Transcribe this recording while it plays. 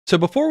So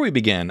before we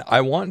begin,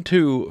 I want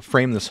to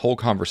frame this whole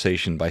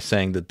conversation by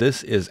saying that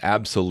this is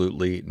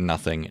absolutely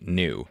nothing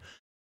new.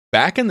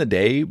 Back in the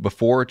day,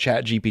 before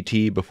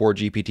ChatGPT, before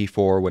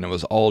GPT-4, when it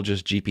was all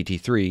just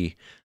GPT-3,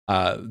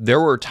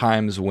 there were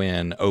times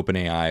when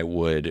OpenAI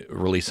would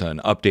release an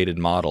updated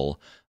model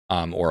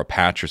or a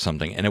patch or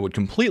something, and it would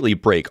completely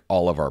break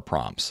all of our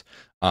prompts.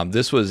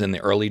 This was in the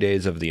early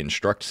days of the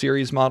Instruct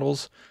series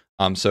models.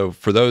 So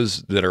for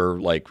those that are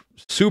like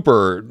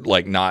super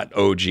like not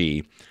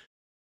OG,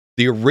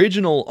 the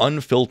original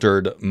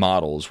unfiltered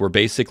models were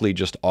basically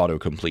just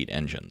autocomplete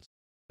engines.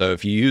 So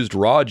if you used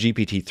raw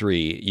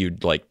GPT-3,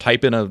 you'd like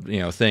type in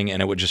a thing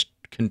and it would just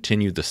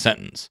continue the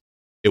sentence.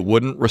 It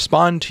wouldn't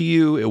respond to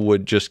you. It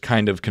would just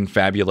kind of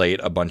confabulate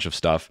a bunch of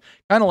stuff.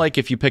 Kind of like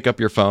if you pick up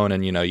your phone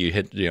and you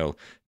hit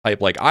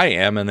type like I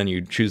am and then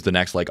you choose the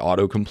next like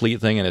autocomplete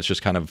thing and it's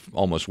just kind of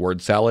almost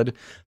word salad.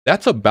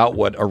 That's about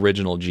what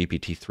original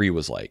GPT-3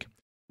 was like.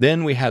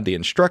 Then we had the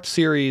Instruct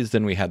series,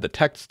 then we had the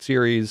Text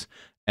series,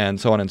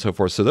 and so on and so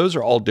forth. So those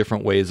are all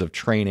different ways of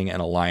training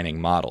and aligning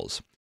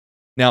models.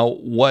 Now,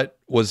 what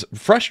was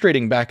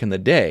frustrating back in the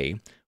day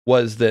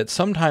was that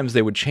sometimes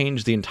they would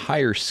change the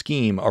entire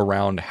scheme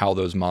around how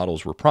those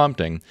models were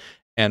prompting,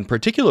 and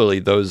particularly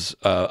those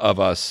of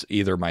us,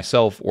 either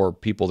myself or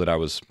people that I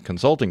was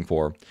consulting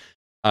for,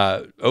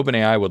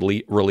 OpenAI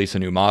would release a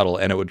new model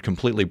and it would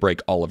completely break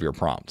all of your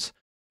prompts.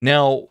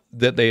 Now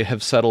that they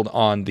have settled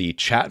on the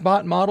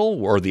chatbot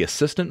model or the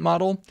assistant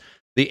model,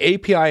 the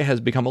API has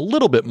become a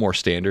little bit more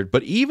standard,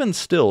 but even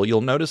still, you'll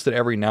notice that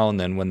every now and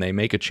then when they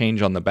make a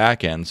change on the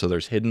back end, so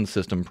there's hidden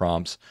system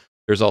prompts,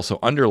 there's also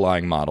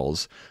underlying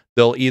models,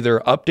 they'll either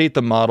update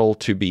the model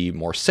to be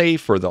more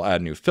safe, or they'll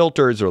add new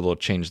filters, or they'll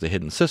change the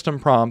hidden system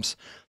prompts.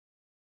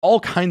 All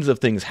kinds of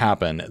things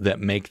happen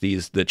that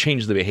that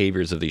change the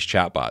behaviors of these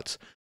chatbots.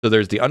 So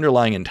there's the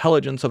underlying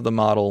intelligence of the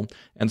model,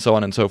 and so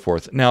on and so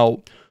forth.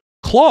 Now,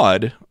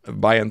 Claude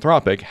by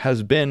Anthropic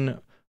has been,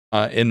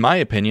 in my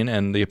opinion,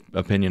 and the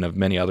opinion of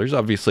many others,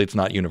 obviously it's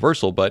not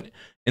universal, but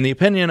in the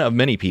opinion of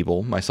many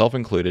people, myself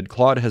included,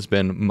 Claude has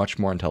been much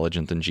more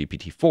intelligent than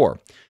GPT-4.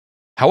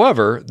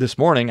 However, this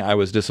morning I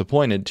was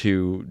disappointed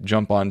to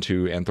jump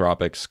onto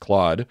Anthropic's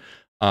Claude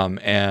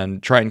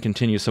and try and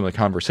continue some of the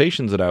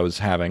conversations that I was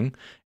having,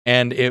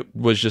 and it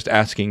was just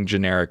asking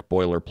generic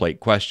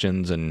boilerplate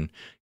questions and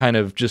kind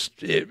of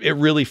just, it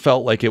really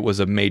felt like it was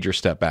a major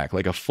step back,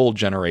 like a full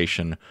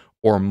generation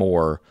or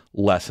more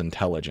less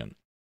intelligent.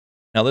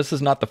 Now, this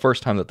is not the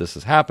first time that this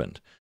has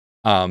happened.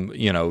 When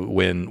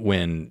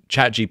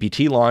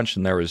ChatGPT launched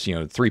and there was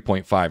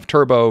 3.5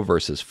 Turbo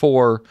versus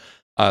 4,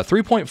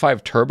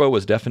 3.5 Turbo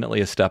was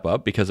definitely a step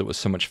up because it was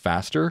so much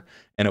faster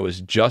and it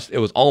was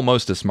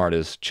almost as smart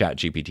as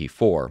ChatGPT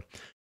 4.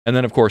 And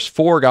then of course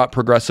 4 got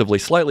progressively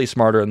slightly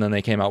smarter, and then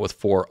they came out with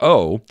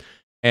 4.0.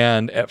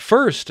 And at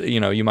first,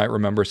 you might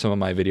remember some of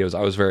my videos,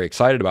 I was very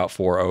excited about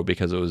 4.0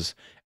 because it was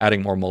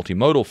adding more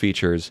multimodal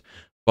features,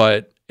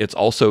 but it's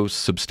also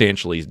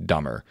substantially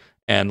dumber.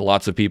 And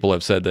lots of people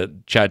have said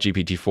that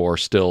ChatGPT 4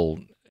 still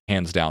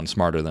hands down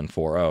smarter than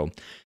 4.0.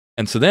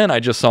 And so then I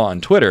just saw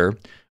on Twitter,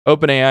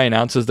 OpenAI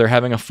announces they're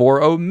having a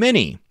 4.0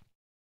 mini.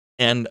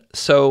 And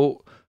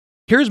so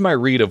here's my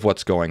read of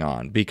what's going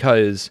on,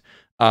 because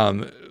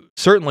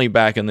certainly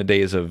back in the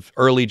days of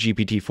early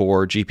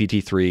GPT-4,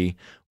 GPT-3,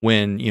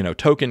 when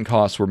token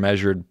costs were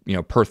measured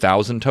per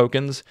 1,000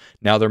 tokens,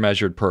 now they're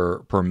measured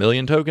per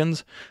million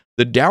tokens.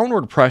 The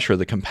downward pressure,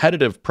 the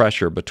competitive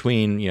pressure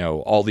between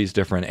all these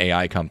different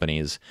AI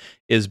companies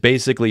is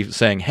basically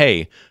saying,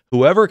 hey,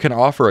 whoever can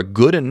offer a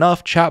good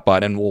enough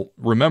chatbot, and we'll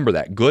remember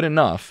that good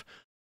enough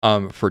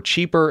for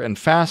cheaper and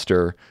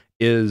faster,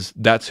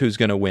 that's who's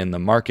going to win the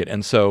market.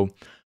 And so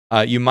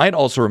you might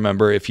also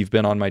remember, if you've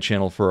been on my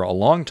channel for a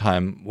long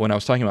time, when I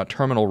was talking about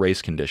terminal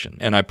race condition,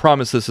 and I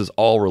promise this is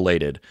all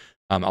related.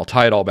 I'll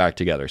tie it all back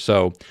together.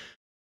 So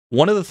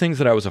one of the things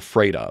that I was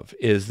afraid of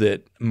is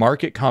that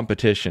market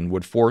competition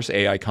would force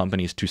AI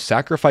companies to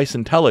sacrifice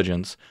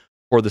intelligence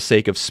for the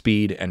sake of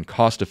speed and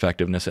cost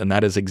effectiveness, and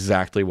that is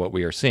exactly what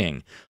we are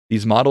seeing.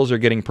 These models are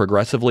getting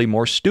progressively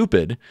more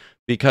stupid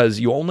because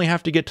you only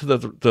have to get to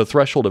the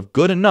threshold of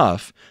good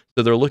enough,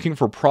 so they're looking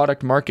for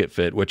product market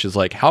fit, which is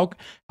like, how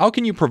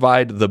can you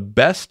provide the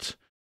best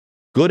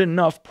good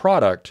enough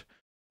product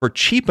for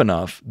cheap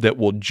enough that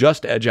will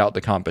just edge out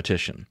the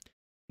competition?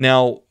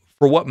 Now,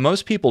 for what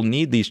most people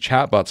need these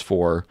chatbots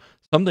for,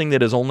 something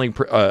that is only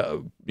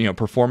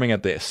performing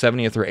at the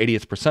 70th or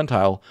 80th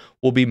percentile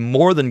will be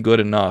more than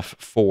good enough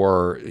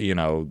for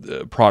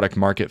the product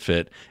market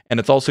fit, and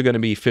it's also going to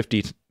be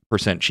 50%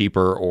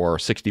 cheaper or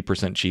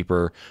 60%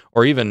 cheaper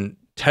or even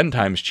 10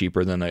 times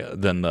cheaper than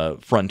the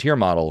frontier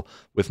model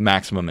with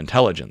maximum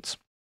intelligence.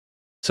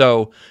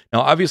 So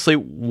now, obviously,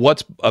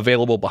 what's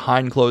available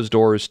behind closed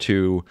doors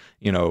to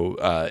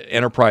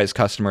enterprise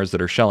customers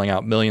that are shelling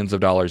out millions of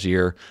dollars a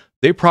year,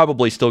 they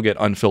probably still get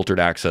unfiltered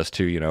access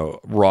to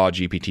raw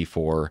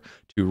GPT-4,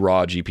 to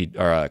raw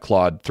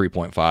Claude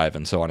 3.5,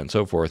 and so on and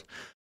so forth.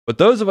 But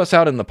those of us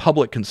out in the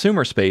public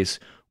consumer space,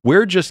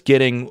 we're just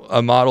getting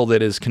a model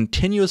that is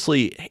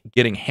continuously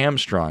getting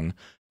hamstrung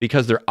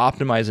because they're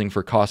optimizing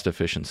for cost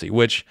efficiency,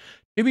 which,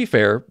 to be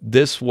fair,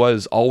 this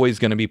was always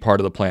going to be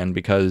part of the plan,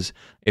 because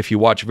if you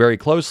watch very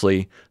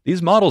closely,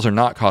 these models are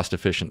not cost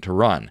efficient to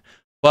run.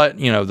 But,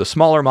 the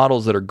smaller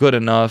models that are good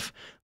enough,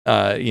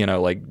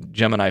 like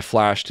Gemini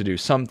Flash to do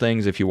some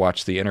things. If you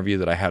watch the interview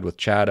that I had with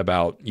Chad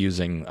about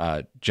using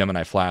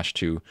Gemini Flash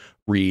to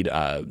read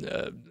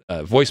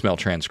voicemail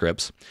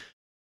transcripts,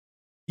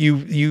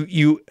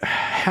 you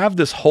have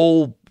this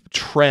whole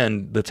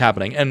trend that's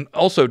happening. And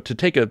also, to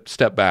take a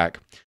step back,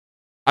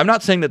 I'm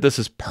not saying that this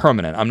is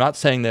permanent. I'm not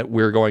saying that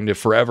we're going to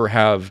forever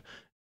have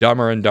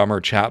dumber and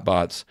dumber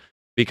chatbots,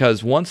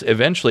 because once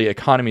eventually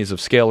economies of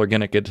scale are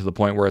going to get to the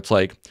point where it's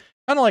like,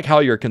 kind of like how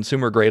your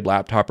consumer grade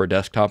laptop or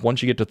desktop,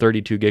 once you get to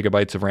 32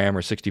 gigabytes of RAM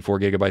or 64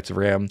 gigabytes of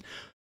RAM,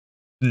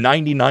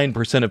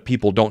 99% of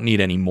people don't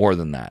need any more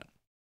than that.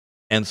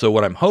 And so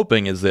what I'm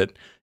hoping is that,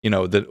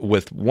 that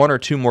with one or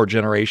two more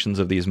generations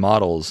of these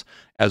models,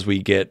 as we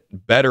get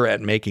better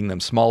at making them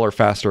smaller,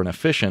 faster, and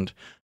efficient,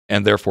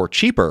 and therefore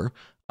cheaper,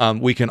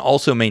 we can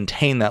also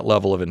maintain that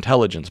level of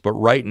intelligence. But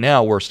right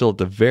now, we're still at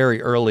the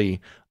very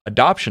early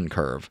adoption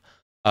curve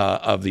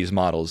of these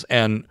models.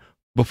 And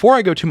before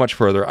I go too much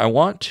further, I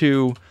want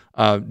to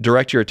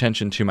direct your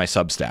attention to my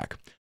Substack.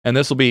 And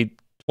this will be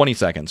 20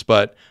 seconds,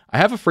 but I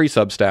have a free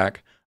Substack,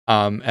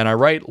 and I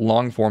write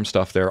long-form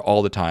stuff there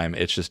all the time.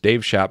 It's just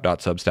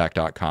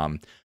daveshap.substack.com.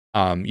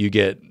 You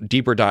get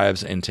deeper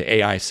dives into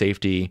AI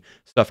safety,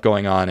 stuff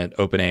going on at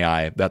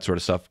OpenAI, that sort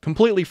of stuff,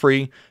 completely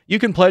free. You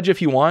can pledge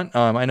if you want.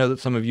 I know that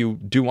some of you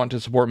do want to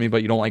support me,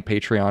 but you don't like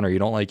Patreon or you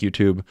don't like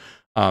YouTube.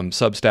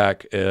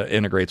 Substack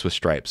integrates with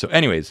Stripe. So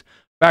anyways,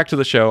 back to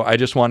the show. I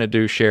just wanted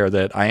to share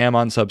that I am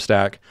on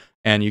Substack,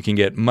 and you can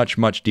get much,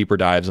 much deeper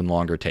dives and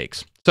longer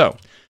takes. So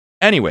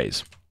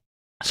anyways,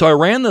 so I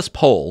ran this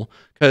poll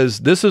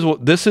because this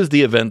is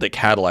the event that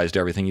catalyzed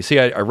everything. You see,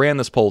 I ran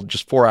this poll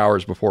just 4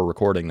 hours before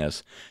recording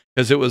this,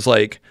 because it was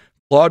like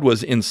Claude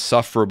was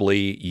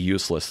insufferably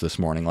useless this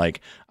morning. Like,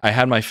 I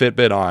had my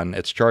Fitbit on,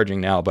 it's charging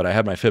now, but I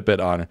had my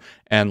Fitbit on,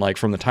 and like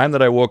from the time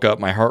that I woke up,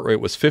 my heart rate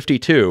was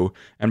 52,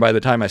 and by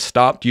the time I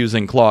stopped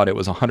using Claude, it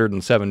was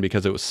 107,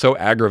 because it was so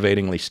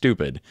aggravatingly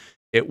stupid.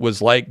 It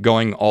was like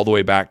going all the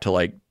way back to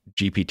like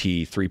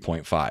GPT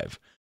 3.5.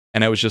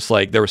 And I was just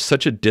like, there was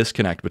such a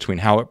disconnect between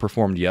how it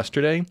performed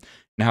yesterday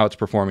and how it's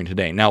performing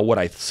today. Now, what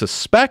I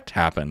suspect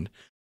happened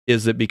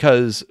is that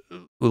because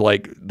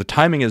like the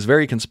timing is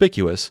very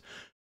conspicuous,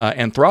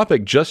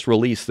 Anthropic just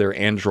released their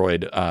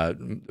Android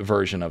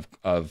version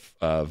of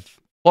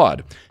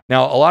Claude.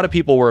 Now, a lot of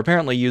people were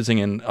apparently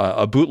using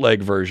a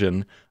bootleg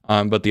version,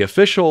 but the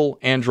official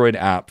Android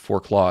app for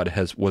Claude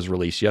was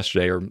released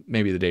yesterday, or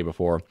maybe the day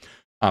before.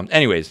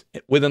 Anyways,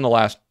 within the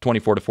last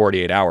 24 to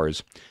 48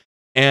 hours.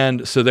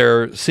 And so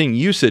they're seeing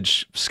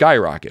usage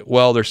skyrocket.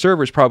 Well, their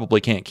servers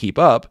probably can't keep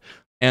up.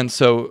 And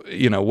so,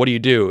 what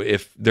do?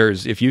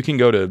 If you can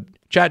go to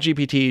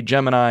ChatGPT,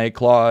 Gemini,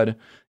 Claude,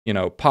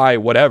 Pi,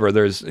 whatever,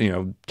 there's,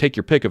 take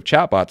your pick of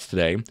chatbots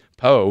today,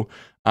 Poe,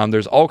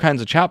 there's all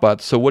kinds of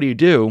chatbots. So what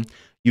do?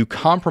 You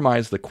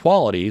compromise the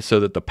quality so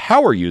that the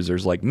power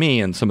users like me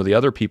and some of the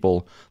other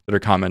people that are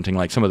commenting,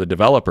 like some of the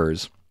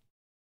developers,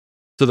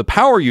 so the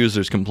power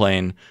users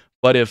complain,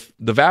 but if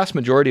the vast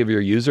majority of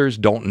your users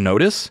don't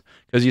notice,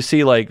 because you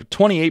see like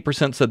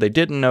 28% said they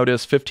didn't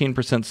notice,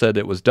 15% said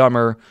it was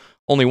dumber,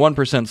 only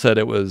 1% said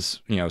it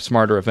was,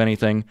 smarter, if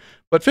anything,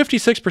 but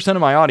 56%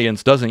 of my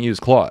audience doesn't use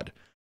Claude.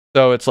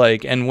 So it's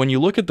like, and when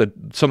you look at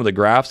some of the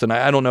graphs, and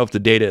I don't know if the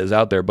data is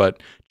out there,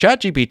 but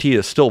ChatGPT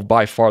is still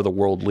by far the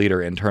world leader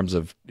in terms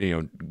of,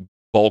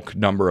 bulk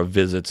number of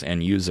visits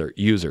and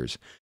users.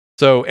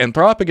 So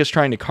Anthropic is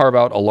trying to carve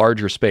out a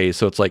larger space.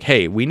 So it's like,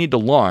 hey, we need to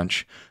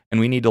launch, and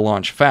we need to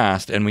launch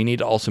fast, and we need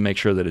to also make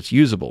sure that it's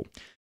usable.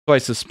 So I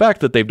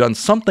suspect that they've done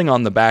something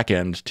on the back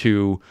end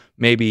to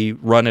maybe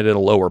run it in a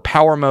lower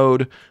power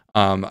mode.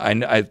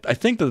 I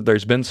think that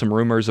there's been some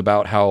rumors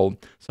about how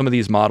some of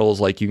these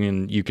models, like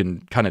you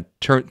can kind of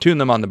tune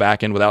them on the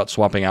back end without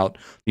swapping out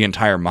the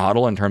entire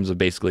model in terms of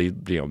basically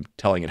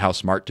telling it how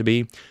smart to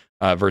be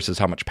versus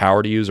how much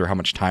power to use or how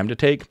much time to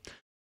take.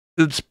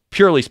 It's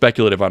purely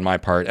speculative on my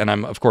part, and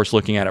I'm of course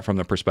looking at it from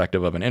the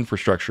perspective of an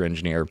infrastructure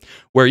engineer,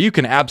 where you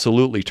can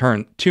absolutely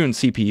tune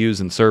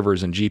CPUs and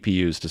servers and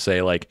GPUs to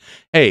say like,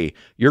 hey,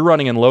 you're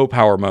running in low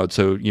power mode,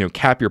 so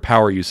cap your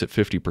power use at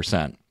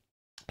 50%,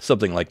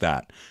 something like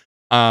that.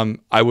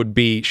 I would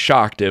be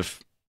shocked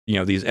if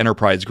these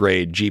enterprise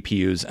grade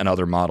GPUs and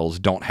other models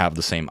don't have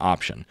the same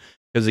option,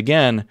 because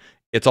again,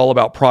 it's all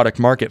about product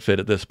market fit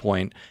at this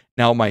point.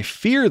 Now, my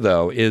fear,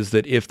 though, is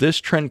that if this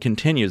trend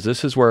continues,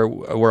 this is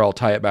where I'll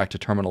tie it back to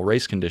terminal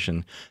race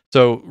condition.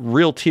 So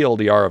real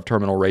TLDR of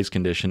terminal race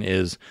condition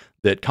is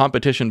that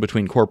competition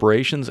between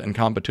corporations and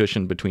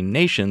competition between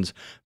nations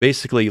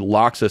basically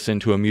locks us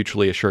into a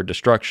mutually assured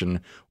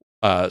destruction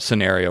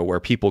scenario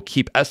where people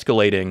keep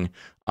escalating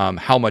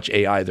how much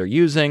AI they're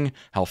using,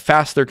 how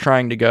fast they're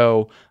trying to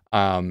go,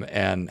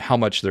 and how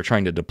much they're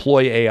trying to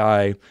deploy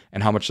AI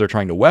and how much they're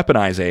trying to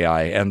weaponize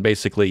AI. And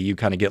basically, you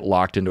kind of get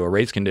locked into a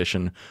race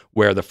condition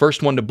where the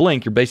first one to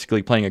blink, you're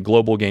basically playing a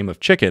global game of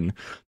chicken.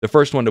 The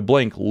first one to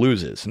blink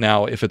loses.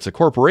 Now, if it's a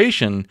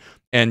corporation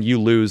and you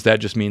lose, that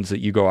just means that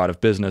you go out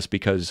of business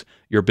because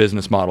your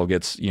business model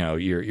gets,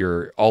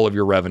 your all of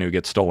your revenue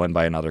gets stolen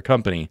by another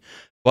company.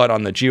 But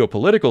on the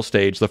geopolitical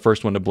stage, the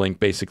first one to blink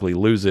basically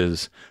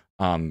loses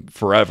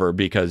forever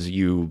because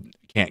you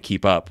can't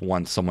keep up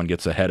once someone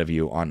gets ahead of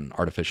you on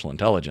artificial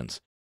intelligence.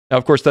 Now,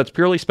 of course, that's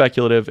purely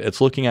speculative. It's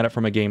looking at it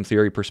from a game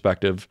theory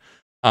perspective.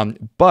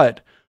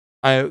 But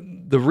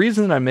the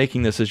reason that I'm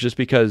making this is just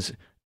because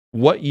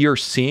what you're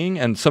seeing,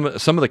 and some of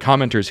the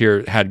commenters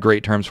here had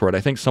great terms for it.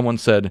 I think someone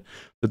said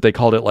that they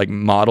called it like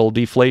model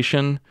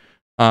deflation,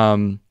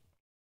 or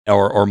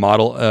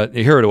model.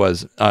 Here it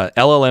was,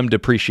 LLM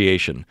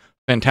depreciation.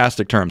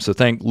 Fantastic term. So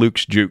thank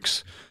Luke's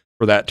Jukes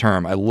for that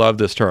term. I love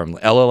this term,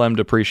 LLM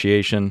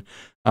depreciation.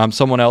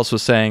 Someone else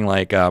was saying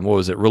like, what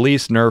was it?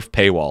 Release, nerf,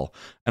 paywall.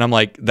 And I'm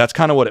like, that's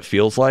kind of what it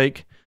feels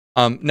like.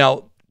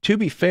 Now, to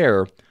be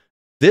fair,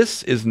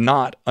 this is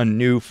not a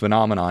new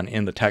phenomenon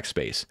in the tech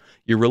space.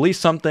 You release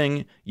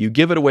something, you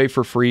give it away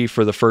for free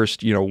for the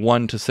first,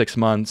 1 to 6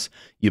 months,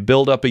 you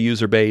build up a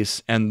user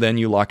base, and then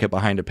you lock it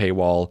behind a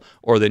paywall,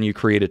 or then you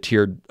create a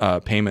tiered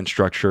payment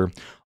structure.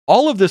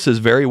 All of this is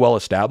very well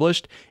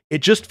established.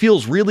 It just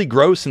feels really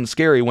gross and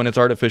scary when it's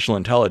artificial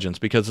intelligence,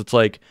 because it's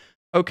like,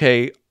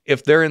 okay,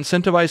 if they're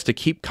incentivized to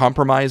keep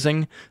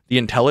compromising the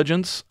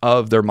intelligence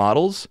of their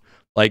models,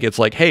 like it's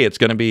like, hey, it's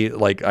going to be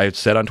like I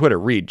said on Twitter,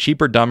 read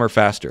cheaper, dumber,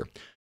 faster,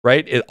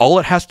 right? All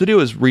it has to do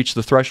is reach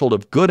the threshold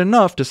of good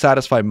enough to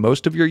satisfy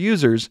most of your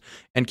users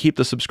and keep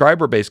the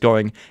subscriber base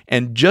going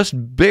and just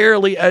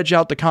barely edge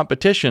out the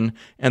competition.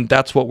 And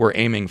that's what we're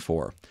aiming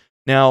for.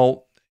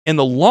 Now, in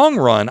the long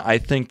run, I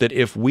think that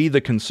if we,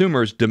 the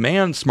consumers,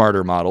 demand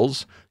smarter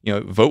models,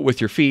 vote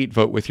with your feet,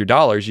 vote with your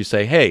dollars, you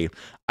say, hey,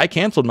 I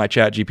canceled my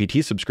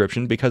ChatGPT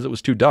subscription because it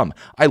was too dumb.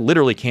 I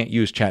literally can't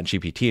use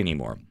ChatGPT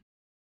anymore.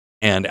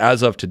 And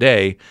as of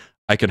today,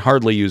 I can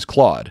hardly use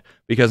Claude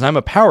because I'm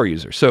a power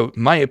user. So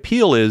my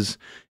appeal is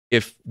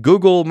if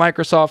Google,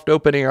 Microsoft,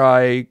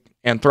 OpenAI,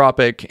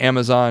 Anthropic,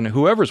 Amazon,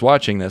 whoever's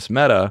watching this,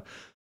 Meta,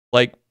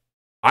 like,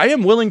 I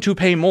am willing to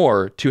pay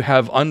more to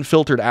have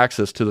unfiltered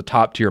access to the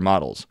top tier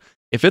models.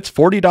 If it's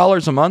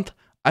 $40 a month,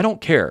 I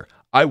don't care.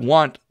 I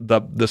want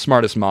the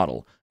smartest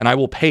model, and I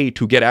will pay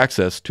to get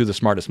access to the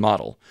smartest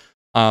model.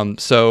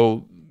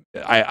 So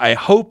I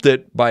hope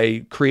that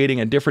by creating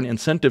a different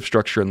incentive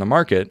structure in the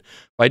market,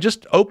 by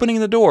just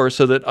opening the door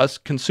so that us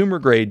consumer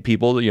grade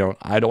people,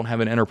 I don't have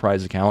an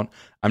enterprise account,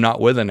 I'm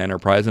not with an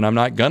enterprise, and I'm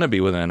not going to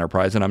be with an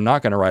enterprise, and I'm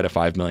not going to write a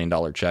 $5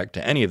 million check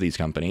to any of these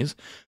companies.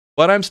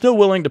 But I'm still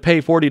willing to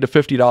pay $40 to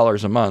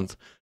 $50 a month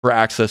for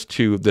access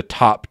to the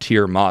top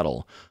tier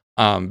model.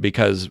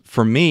 Because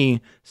for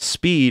me,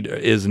 speed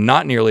is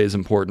not nearly as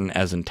important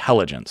as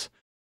intelligence.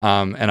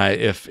 And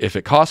if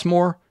it costs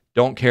more,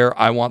 don't care.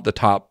 I want the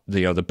top,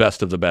 the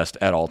best of the best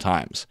at all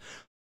times.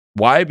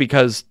 Why?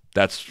 Because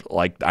that's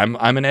like, I'm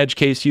an edge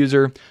case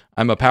user,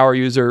 I'm a power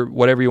user,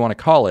 whatever you want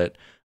to call it.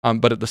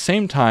 But at the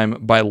same time,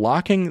 by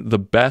locking the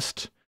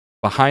best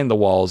behind the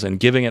walls and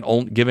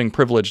giving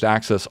privileged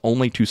access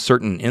only to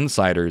certain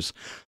insiders,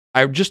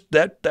 I just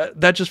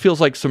that just feels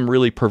like some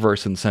really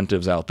perverse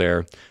incentives out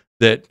there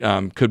that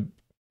could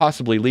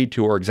possibly lead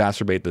to or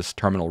exacerbate this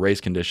terminal race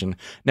condition.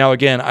 Now,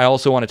 again, I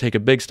also want to take a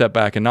big step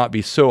back and not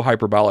be so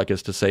hyperbolic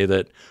as to say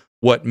that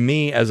what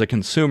me as a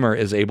consumer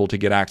is able to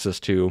get access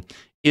to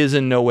is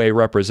in no way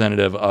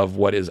representative of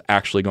what is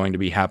actually going to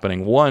be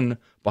happening, one,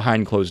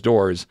 behind closed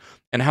doors,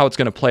 and how it's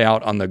going to play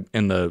out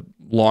in the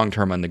long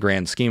term in the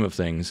grand scheme of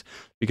things.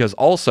 Because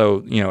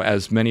also,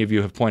 as many of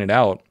you have pointed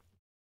out,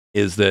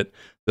 is that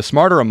the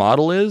smarter a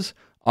model is,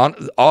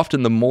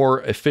 often the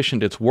more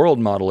efficient its world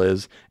model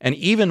is, and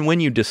even when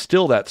you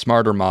distill that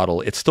smarter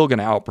model, it's still going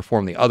to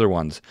outperform the other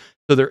ones.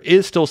 So there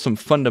is still some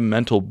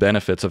fundamental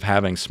benefits of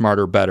having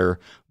smarter, better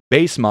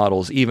base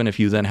models, even if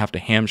you then have to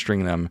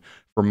hamstring them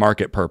for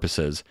market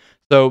purposes.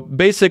 So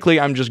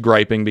basically, I'm just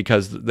griping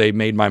because they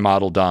made my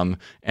model dumb,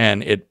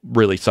 and it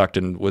really sucked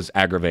and was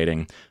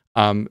aggravating.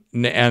 And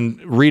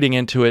reading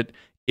into it,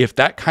 if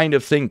that kind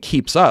of thing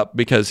keeps up,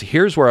 because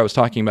here's where I was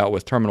talking about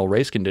with terminal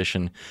race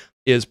condition,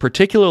 is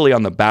particularly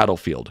on the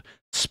battlefield,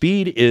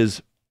 speed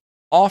is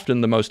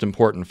often the most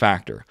important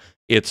factor.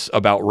 It's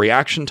about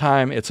reaction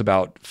time. It's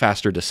about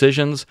faster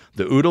decisions.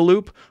 The OODA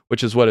loop,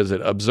 which is, what is it?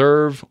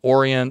 Observe,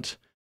 orient,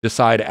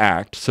 decide,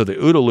 act. So the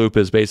OODA loop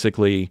is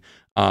basically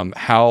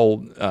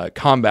how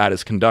combat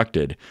is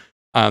conducted.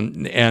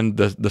 And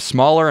the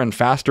smaller and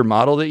faster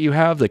model that you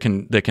have that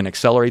can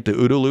accelerate the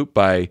OODA loop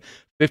by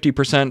 50%,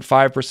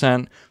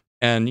 5%,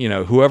 and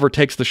whoever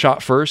takes the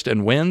shot first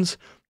and wins,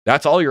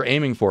 that's all you're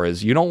aiming for.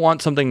 Is you don't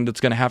want something that's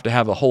going to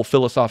have a whole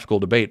philosophical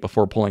debate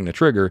before pulling the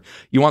trigger.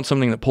 You want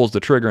something that pulls the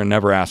trigger and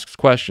never asks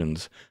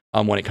questions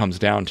when it comes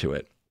down to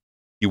it.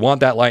 You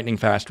want that lightning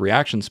fast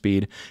reaction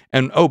speed.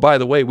 And oh, by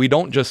the way, we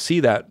don't just see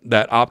that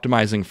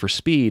optimizing for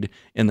speed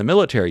in the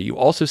military. You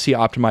also see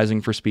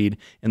optimizing for speed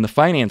in the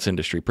finance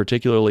industry,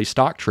 particularly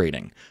stock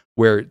trading,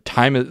 where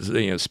time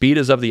is, speed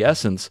is of the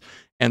essence.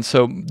 And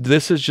so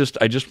this is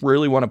I just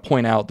really want to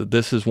point out that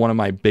this is one of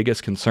my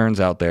biggest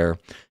concerns out there,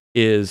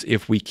 is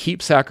if we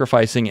keep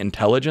sacrificing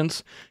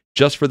intelligence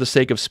just for the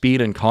sake of speed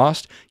and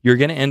cost, you're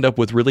going to end up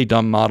with really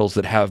dumb models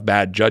that have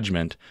bad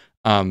judgment.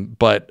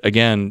 But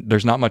again,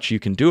 there's not much you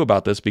can do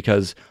about this,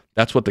 because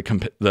that's what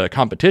the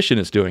competition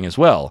is doing as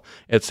well.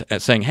 It's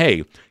saying,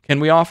 hey, can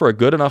we offer a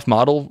good enough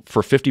model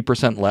for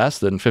 50% less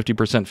than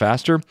 50%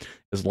 faster?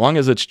 As long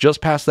as it's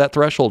just past that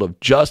threshold of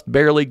just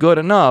barely good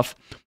enough,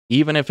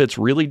 even if it's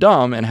really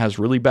dumb and has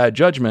really bad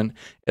judgment,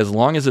 as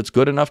long as it's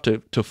good enough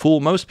to fool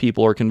most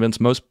people or convince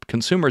most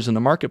consumers in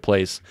the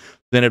marketplace,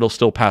 then it'll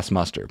still pass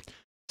muster.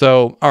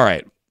 So, all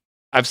right,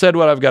 I've said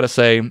what I've got to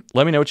say.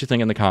 Let me know what you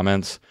think in the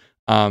comments.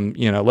 Let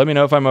me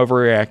know if I'm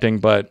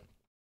overreacting, but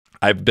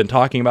I've been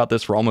talking about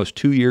this for almost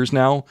 2 years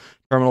now,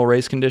 terminal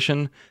race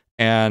condition.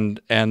 And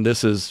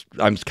this is,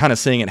 I'm kind of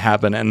seeing it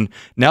happen. And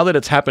now that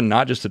it's happened,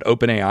 not just at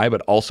OpenAI,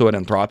 but also at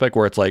Anthropic,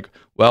 where it's like,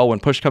 well, when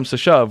push comes to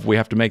shove, we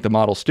have to make the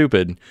model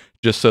stupid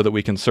just so that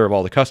we can serve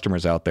all the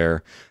customers out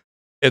there.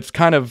 It's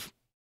kind of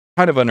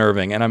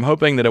unnerving. And I'm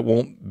hoping that it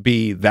won't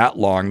be that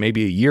long,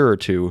 maybe a year or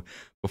two,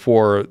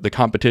 before the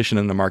competition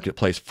in the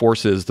marketplace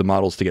forces the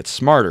models to get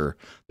smarter,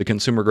 the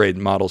consumer grade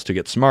models to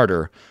get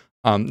smarter.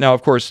 Now,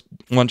 of course,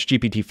 once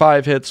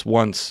GPT-5 hits,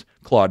 once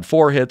Claude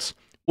 4 hits,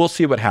 we'll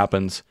see what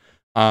happens.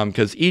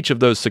 Because each of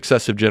those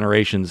successive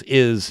generations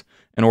is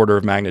an order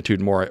of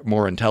magnitude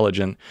more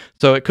intelligent.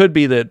 So it could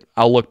be that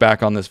I'll look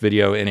back on this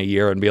video in a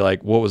year and be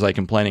like, what was I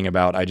complaining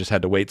about? I just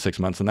had to wait 6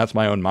 months, and that's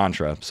my own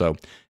mantra. So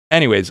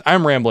anyways,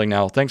 I'm rambling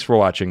now. Thanks for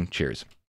watching. Cheers.